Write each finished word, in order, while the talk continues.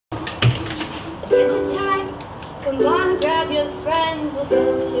Come on, grab your friends, we'll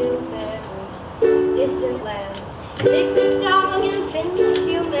go to very distant lands. Take the dog and fin the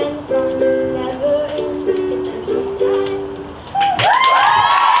human fun never ends, adventure time.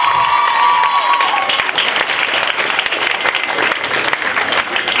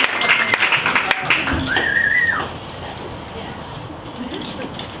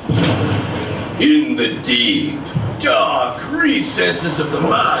 In the deep, dark recesses of the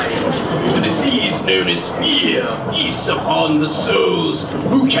mind, the disease known as fear feasts upon the souls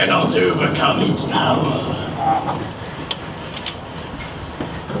who cannot overcome its power.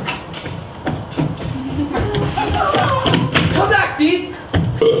 Come back, thief!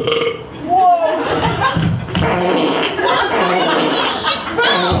 Whoa!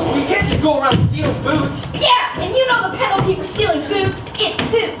 You can't just go around stealing boots. Yeah, and you know the penalty for stealing boots? It's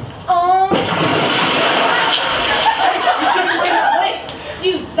boots.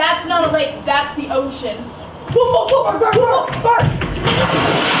 Dude, that's not a lake, that's the ocean. Whoop, whoop, whoop, bark, bark, bark.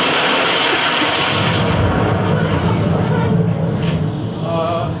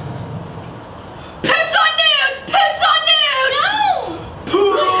 Poops on nude! Poops on nude! No!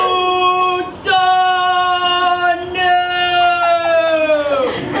 Poops on nude!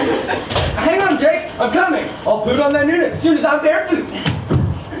 Hang on, Jake. I'm coming. I'll boot on that nude as soon as I'm barefoot.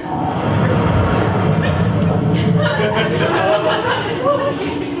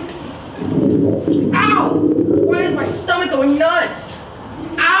 Ow! Why is my stomach going nuts?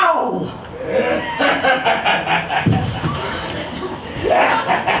 Ow!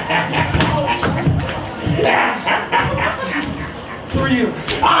 Who are you?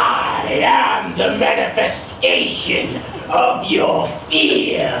 I am the manifestation of your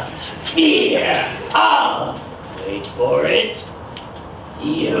fear. Fear of, wait for it,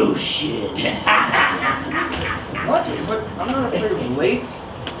 the ocean. What? But I'm not afraid of lakes,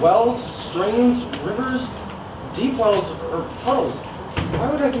 wells, streams, rivers, deep wells, or puddles. Why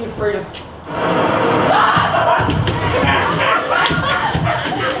would I be afraid of...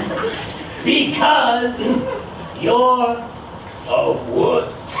 Because you're a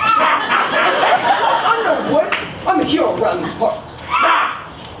wuss. I'm no wuss. I'm a hero around these parts. Ha!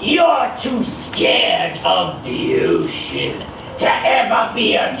 You're too scared of the ocean to ever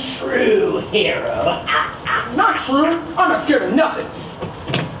be a true hero. Not true. I'm not scared of nothing.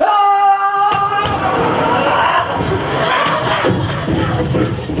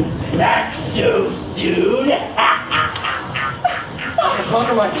 Back so soon? To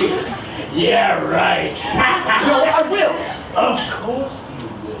conquer my fears. Yeah, right. No, I will. Of course you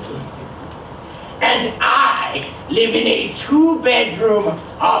will. And I live in a 2-bedroom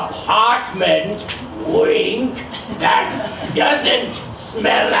apartment, wink, that doesn't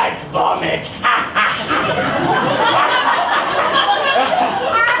smell like vomit.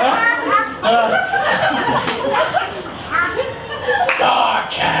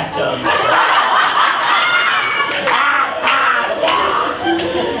 Sarcasm.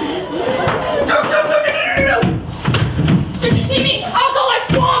 Did you see me? I was all like,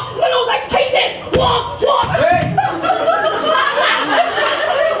 womp, and I was like, take this, womp, womp. Hey!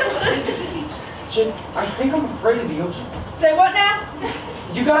 Jake, I think I'm afraid of the ocean. Say what now?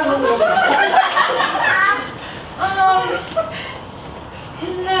 You gotta help me.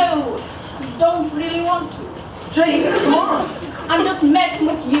 No, I don't really want to. Jake, come on. I'm just messing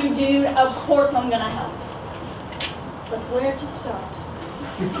with you, dude. Of course I'm gonna help. But where to start?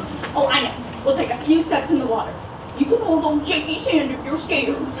 Oh, I know. We'll take a few steps in the water. You can hold old Jakey's hand if you're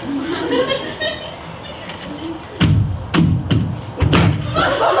scared.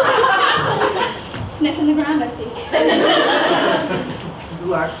 Sniffing the ground, I see.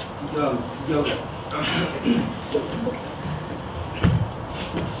 Relax. Yoga.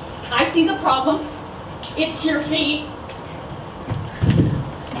 I see the problem. It's your feet.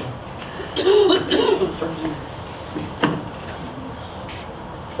 Don't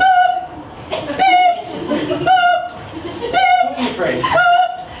be afraid. I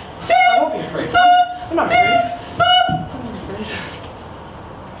won't be afraid. I'm not afraid. I'm not afraid.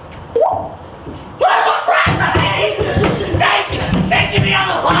 I'm afraid! Take me out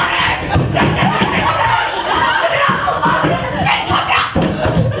of the water! Get me out of the water! Hey, come down!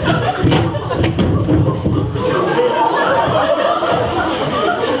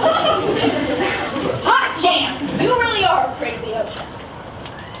 Hot jam! You really are afraid of the ocean.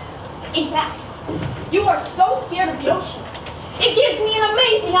 In fact, you are so scared of the ocean. It gives me an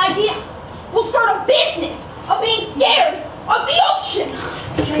amazing idea. We'll start a business of being scared of the ocean.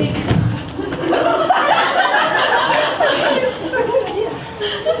 Jake.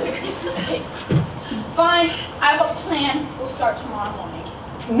 Okay. Fine, I have a plan. We'll start tomorrow morning.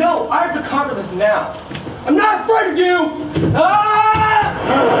 No, I have to conquer this now. I'm not afraid of you! Ah!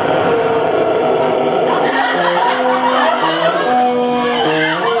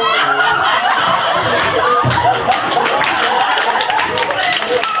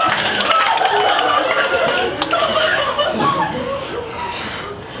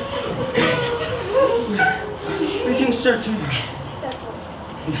 We can start tomorrow. That's what.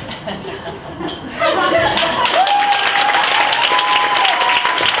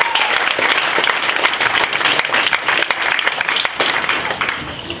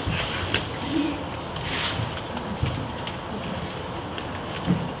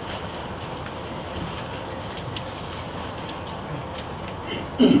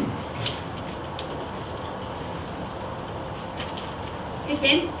 Hey,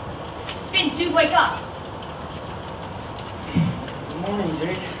 Finn. Finn, dude, wake up. Good morning,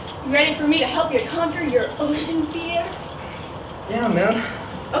 Jake. You ready for me to help you conquer your ocean fear? Yeah, man.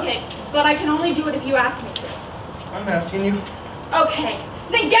 Okay, but I can only do it if you ask me to. I'm asking you. Okay,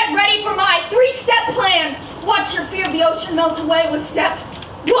 then get ready for my 3-step plan. Watch your fear of the ocean melt away with step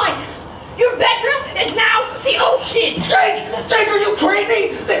 1. Your bedroom is now the ocean. Jake! Jake, are you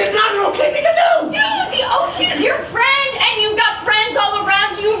crazy? This is not an okay thing to do! Dude, the ocean is your friend, and you've got friends all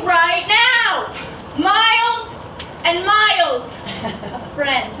around you right now. Miles and miles of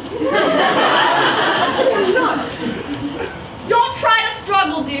friends. You're nuts! Don't try to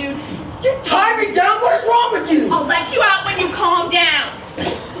struggle, dude. You tie me down? What is wrong with you? I'll let you out when you calm down.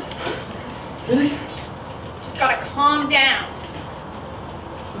 Really? Just gotta calm down.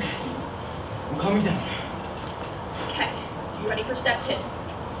 I'm calming down. Okay, you ready for step 2?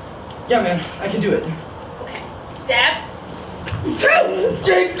 Yeah, man, I can do it. Okay, step 2!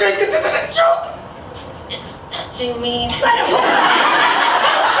 Jake, this isn't a joke! It's touching me. Let him hold it!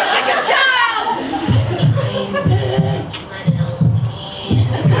 Like a child! Trying to let it hold me.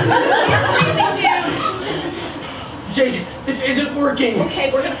 You're breathing, dude! Jake, this isn't working.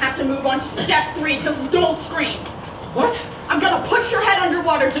 Okay, we're gonna have to move on to step 3. Just don't scream. What? I'm gonna push your head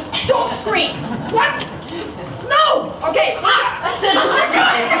underwater. Just don't scream. What? No! Okay.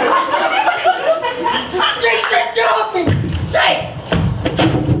 Jake, get off me! Jake!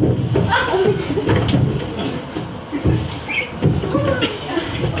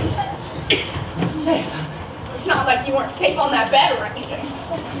 Safe. It's not like you weren't safe on that bed or anything.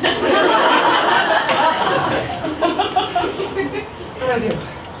 What do I do?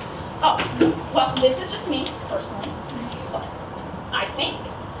 Oh, well, this is just me, personally. But I think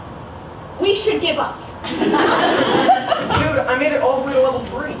we should give up. Dude, I made it all the way to level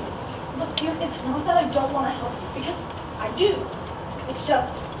 3. Look, dude, it's not that I don't want to help you, because I do. It's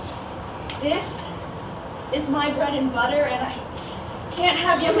just, this is my bread and butter, and I can't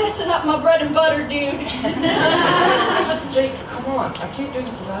have you messing up my bread and butter, dude. Jake, come on. I can't do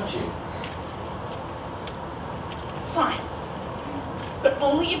this without you. Fine. But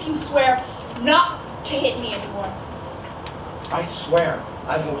only if you swear not to hit me anymore. I swear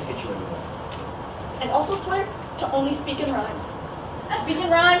I won't hit you anymore. And also swear to only speak in rhymes. Speak in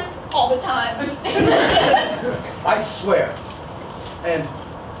rhymes all the time. I swear. And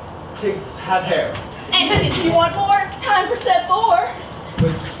pigs have hair. And since you want more, it's time for step 4.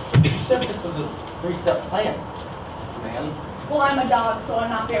 But you said this was a 3-step plan, man. Well, I'm a dog, so I'm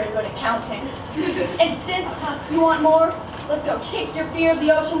not very good at counting. And since you want more, let's go kick your fear of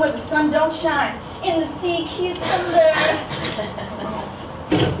the ocean where the sun don't shine. In the sea cucumber.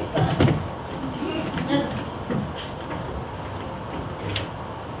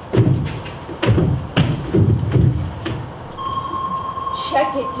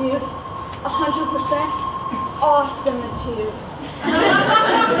 Check it, dude. 100% awesome, too.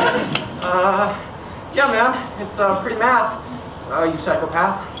 Yeah, man. It's pretty math. You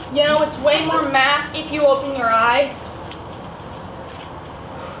psychopath. You know, it's way more math if you open your eyes.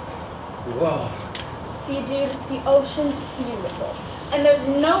 Whoa. See, dude, the ocean's beautiful. And there's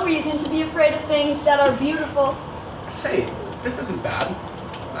no reason to be afraid of things that are beautiful. Hey, this isn't bad.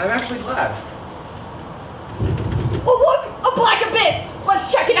 I'm actually glad. Oh, look! A black abyss!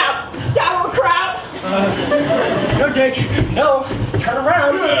 Let's check it out! Sauerkraut! No, Jake. No. Turn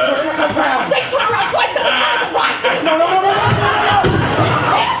around. Turn around. Say turn around twice doesn't count! Right! No.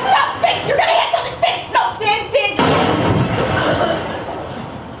 Stop, Finn! You're gonna hit something! Finn! No, Finn!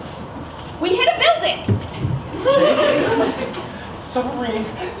 We hit a building! Jake. Submarine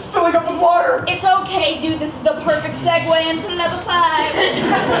is filling up with water. It's okay, dude. This is the perfect segue into level 5.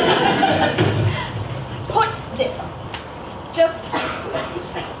 Put this on. Just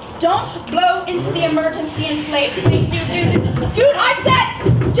don't blow into the emergency inflate thing, dude. Dude, I said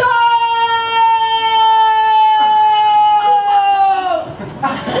don't!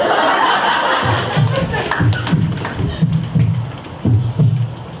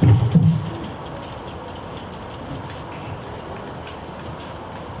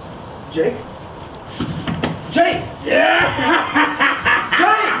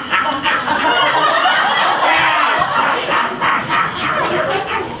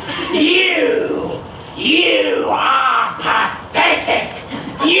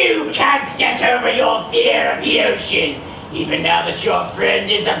 ocean, even now that your friend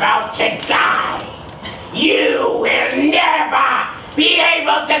is about to die. You will never be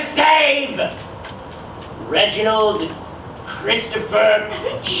able to save Reginald Christopher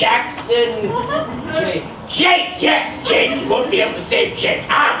Jackson. Jake. Jake, yes, Jake. You won't be able to save Jake.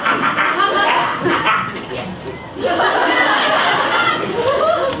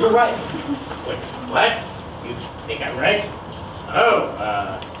 You're right. Wait, what? You think I'm right? Oh,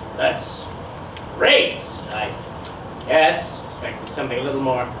 that's great. I guess expected something a little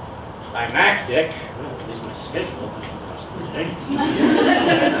more climactic. Is my schedule?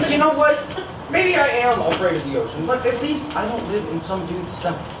 You know what? Maybe I am afraid of the ocean, but at least I don't live in some dude's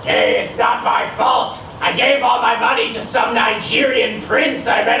stomach. Hey, it's not my fault. I gave all my money to some Nigerian prince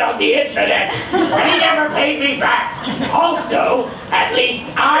I met on the internet, and he never paid me back. Also, at least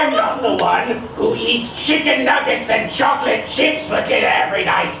I'm not the one who eats chicken nuggets and chocolate chips for dinner every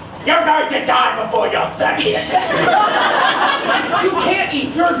night. You're going to die before your 30th. You can't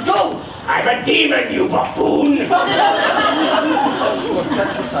eat, you're a ghost! I'm a demon, you buffoon. Look,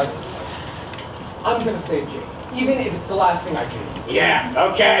 that's besides the point. I'm gonna save Jake, even if it's the last thing I do. Yeah,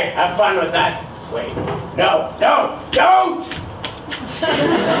 okay, have fun with that. Wait, no, don't!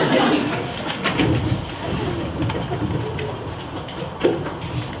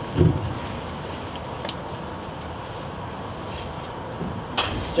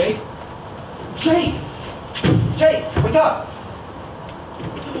 Jake? Jake! Jake, wake up!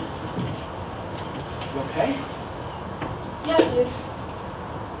 You okay? Yeah, dude.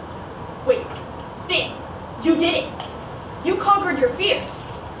 Wait, Finn, you did it. You conquered your fear.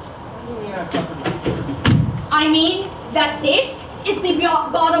 What do you mean I conquered my fear? I mean that this is the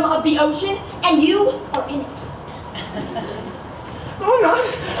bottom of the ocean, and you are in it. No, I'm not.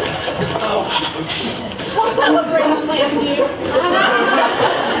 We'll celebrate on land, dude.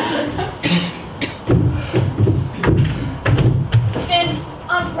 Finn,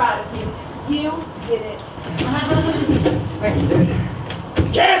 I'm proud of you. You did it. Thanks, dude.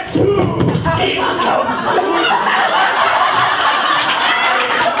 Guess who didn't come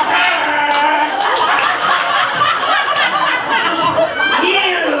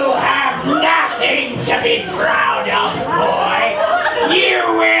You have nothing to be proud of, boy. You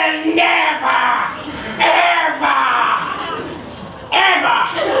will never, ever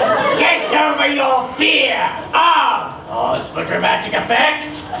get over your fear of, pause for dramatic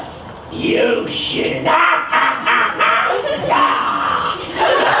effect, the ocean.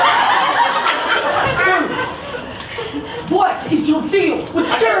 What is your deal with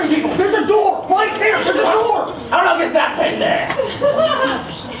scaring people? There's a door right there. There's a door. How long has that been there?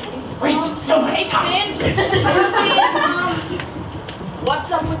 Wasted so much time. Finn,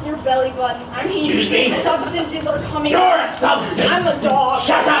 what's up with your belly button? I mean, Excuse me? substances are coming. You're a substance. I'm a dog.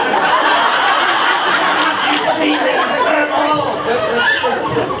 Shut up. You bleeding animal.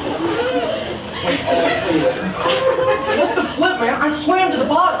 What the flip, man? I swam to the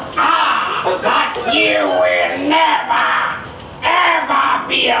bottom. But you will never, ever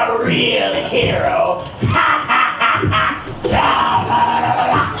be a real hero.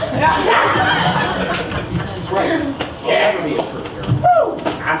 He's right. I'll never be a true hero.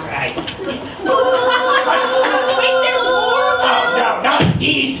 I'm right. Wait, there's more of them. Oh, no, not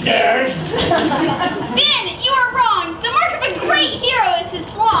these nerds. Ben, you are wrong. The mark of a great hero is his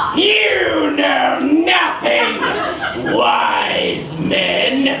flaw. You know nothing, wise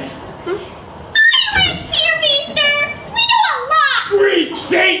men. Silence, Fearfeaster! We know a lot! Sweet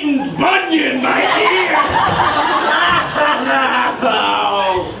Satan's bunion, my dear.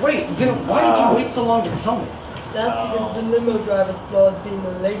 Wait, then why did you wait so long to tell me? That's because the limo driver's flaw is being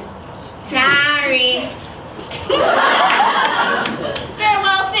late. Sorry.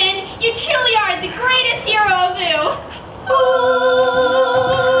 Farewell, Finn. You truly are the greatest hero of you.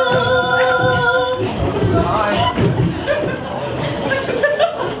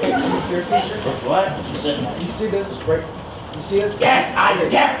 What? You see this, right? You see it? Yes, I'm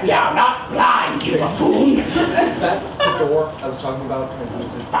deaf now, not blind, you buffoon. That's the door I was talking about.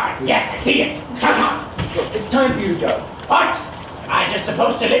 Fine, yes, I see it. Shut up. Look, it's time for you to go. What? Am I just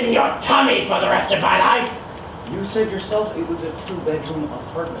supposed to live in your tummy for the rest of my life? You said yourself it was a 2-bedroom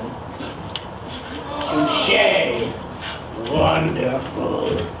apartment. Touché.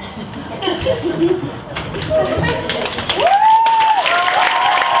 Wonderful.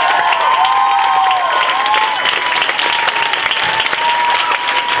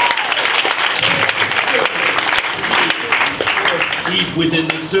 Deep within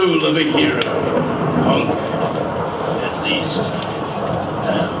the soul of a hero. Conk, at least.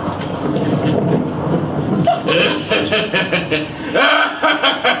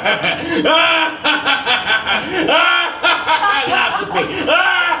 me!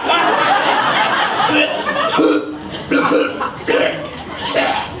 Ah!